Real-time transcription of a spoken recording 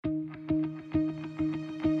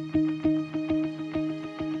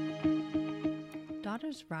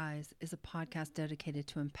Daughters Rise is a podcast dedicated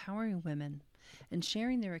to empowering women and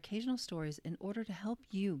sharing their occasional stories in order to help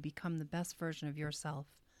you become the best version of yourself.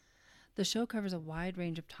 The show covers a wide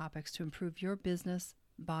range of topics to improve your business,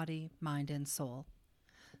 body, mind, and soul.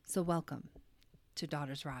 So welcome to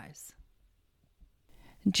Daughters Rise.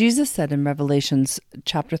 Jesus said in Revelations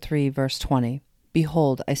chapter 3, verse 20,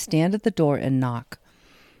 "Behold, I stand at the door and knock.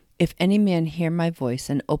 If any man hear my voice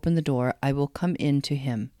and open the door, I will come in to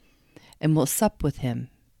him and will sup with him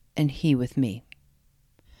and he with me."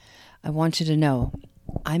 I want you to know,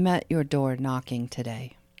 I'm at your door knocking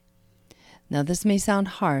today. Now, this may sound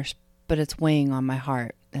harsh, but it's weighing on my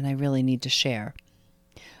heart, and I really need to share.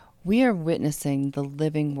 We are witnessing the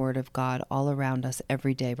living Word of God all around us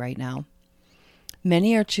every day right now.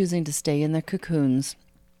 Many are choosing to stay in their cocoons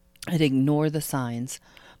and ignore the signs,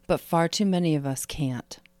 but far too many of us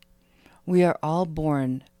can't. We are all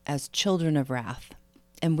born as children of wrath,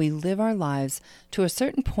 and we live our lives to a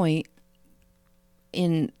certain point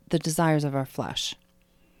in the desires of our flesh.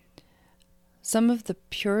 Some of the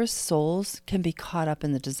purest souls can be caught up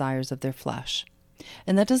in the desires of their flesh.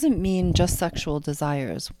 And that doesn't mean just sexual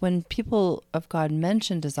desires. When people of God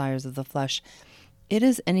mention desires of the flesh, it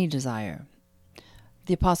is any desire.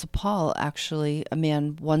 The Apostle Paul, actually, a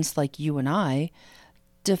man once like you and I,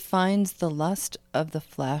 defines the lust of the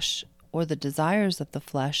flesh or the desires of the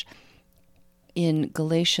flesh in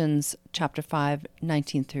Galatians chapter 5,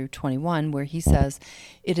 19 through 21, where he says,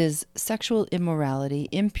 "It is sexual immorality,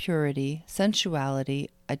 impurity, sensuality,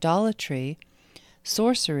 idolatry,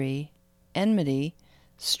 sorcery, enmity,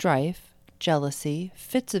 strife, jealousy,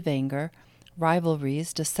 fits of anger,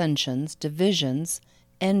 rivalries, dissensions, divisions,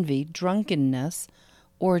 envy, drunkenness,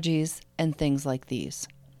 orgies, and things like these."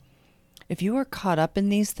 If you are caught up in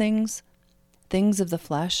these things of the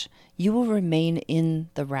flesh, you will remain in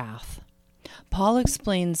the wrath. Paul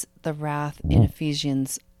explains the wrath in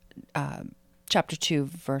Ephesians chapter 2,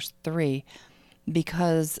 verse 3,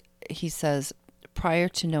 because he says, prior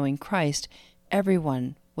to knowing Christ,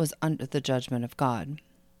 everyone was under the judgment of God.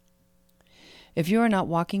 If you are not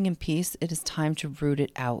walking in peace, it is time to root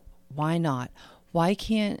it out. Why not? What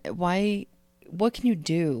can you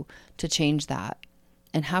do to change that?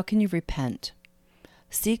 And how can you repent?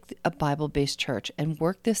 Seek a Bible-based church and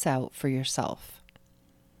work this out for yourself.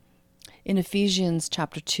 In Ephesians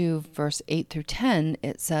chapter 2, verse 8 through 10,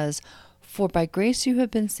 it says, "For by grace you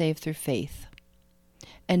have been saved through faith,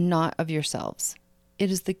 and not of yourselves.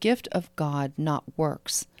 It is the gift of God, not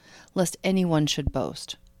works, lest anyone should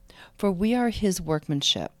boast. For we are his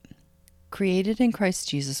workmanship, created in Christ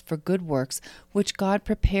Jesus for good works, which God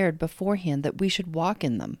prepared beforehand that we should walk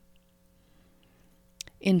in them."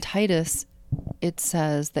 In Titus, it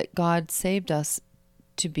says that God saved us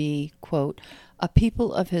to be, quote, "a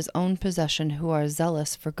people of his own possession who are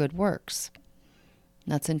zealous for good works."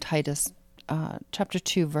 That's in Titus chapter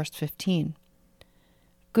 2, verse 15.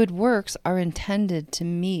 Good works are intended to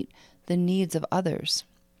meet the needs of others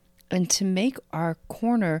and to make our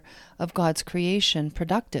corner of God's creation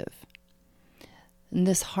productive. And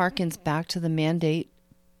this harkens back to the mandate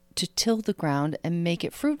to till the ground and make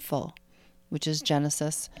it fruitful, which is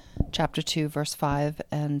Genesis chapter 2, verse 5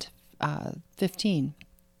 and 15.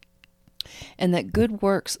 And that good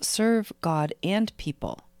works serve God and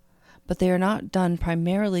people, but they are not done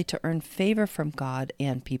primarily to earn favor from God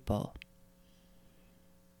and people.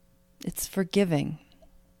 It's forgiving.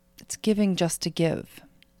 It's giving just to give.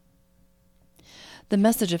 The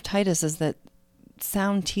message of Titus is that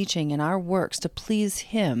sound teaching in our works to please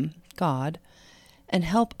him, God, and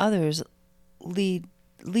help others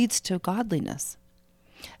leads to godliness.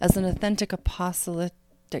 As an authentic apostolic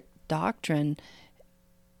doctrine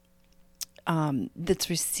that's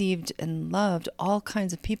received and loved, all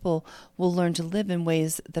kinds of people will learn to live in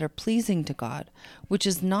ways that are pleasing to God, which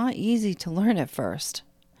is not easy to learn at first.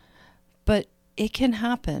 But it can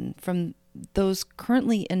happen from those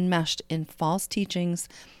currently enmeshed in false teachings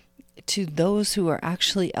to those who are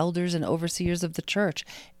actually elders and overseers of the church.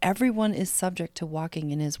 Everyone is subject to walking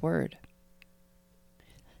in his word.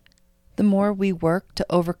 The more we work to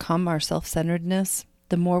overcome our self-centeredness,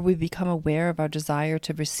 the more we become aware of our desire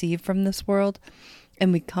to receive from this world,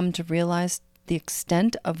 and we come to realize the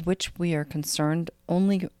extent of which we are concerned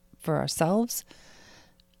only for ourselves.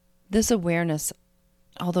 This awareness,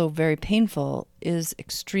 although very painful, is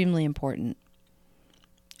extremely important.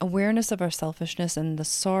 Awareness of our selfishness and the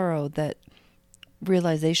sorrow that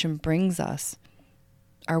realization brings us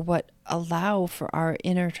are what allow for our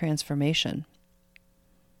inner transformation.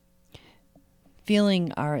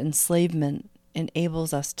 Feeling our enslavement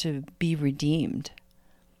enables us to be redeemed.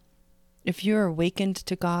 If you're awakened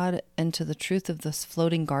to God and to the truth of this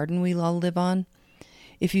floating garden we all live on,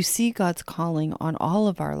 If you see God's calling on all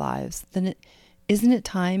of our lives, then isn't it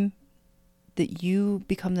time that you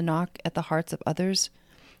become the knock at the hearts of others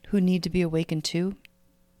who need to be awakened too?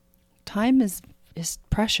 Time is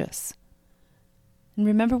precious. And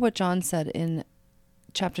remember what John said in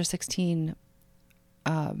chapter 16,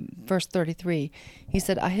 verse 33. He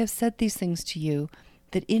said, I have said these things to you,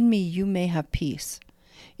 that in me you may have peace.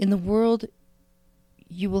 In the world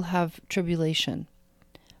you will have tribulation,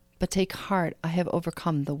 but take heart, I have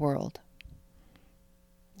overcome the world.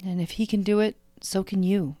 And if he can do it, so can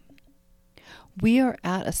you. We are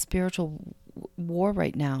at a spiritual war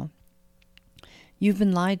right now. You've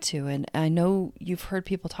been lied to, and I know you've heard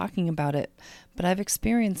people talking about it, but I've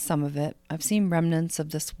experienced some of it. I've seen remnants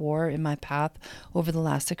of this war in my path over the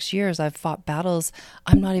last 6 years. I've fought battles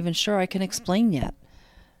I'm not even sure I can explain yet.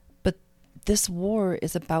 But this war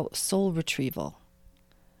is about soul retrieval.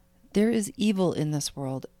 There is evil in this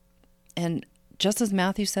world, and just as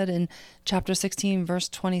Matthew said in chapter 16, verse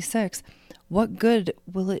 26, what good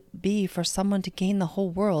will it be for someone to gain the whole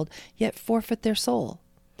world, yet forfeit their soul?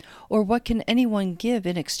 Or what can anyone give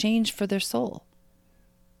in exchange for their soul?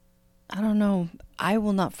 I don't know. I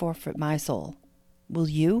will not forfeit my soul. Will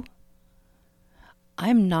you?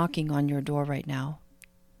 I'm knocking on your door right now.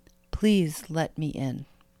 Please let me in.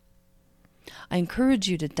 I encourage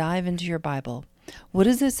you to dive into your Bible. What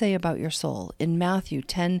does it say about your soul? In Matthew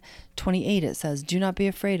 10:28, it says, do not be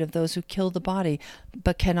afraid of those who kill the body,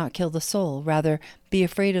 but cannot kill the soul. Rather, be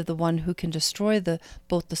afraid of the one who can destroy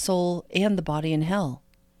both the soul and the body in hell.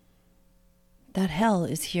 That hell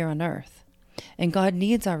is here on earth. And God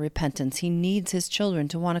needs our repentance. He needs his children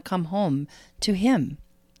to want to come home to him.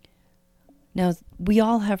 Now, we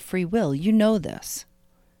all have free will. You know this.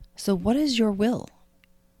 So what is your will?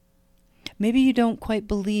 Maybe you don't quite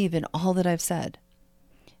believe in all that I've said.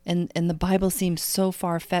 And the Bible seems so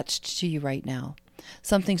far-fetched to you right now.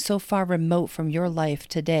 Something so far remote from your life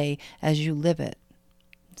today as you live it.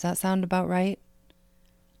 Does that sound about right?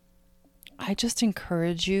 I just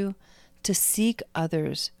encourage you to seek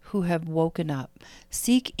others who have woken up.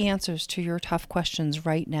 Seek answers to your tough questions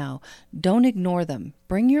right now. Don't ignore them.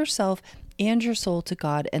 Bring yourself and your soul to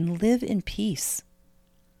God and live in peace.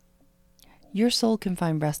 Your soul can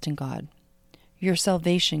find rest in God. Your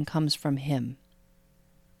salvation comes from him.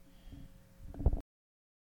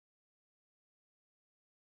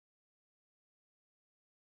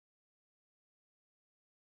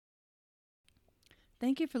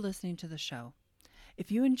 Thank you for listening to the show. If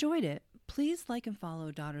you enjoyed it, please like and follow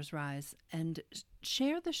Daughters Rise and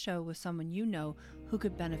share the show with someone you know who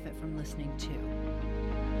could benefit from listening too.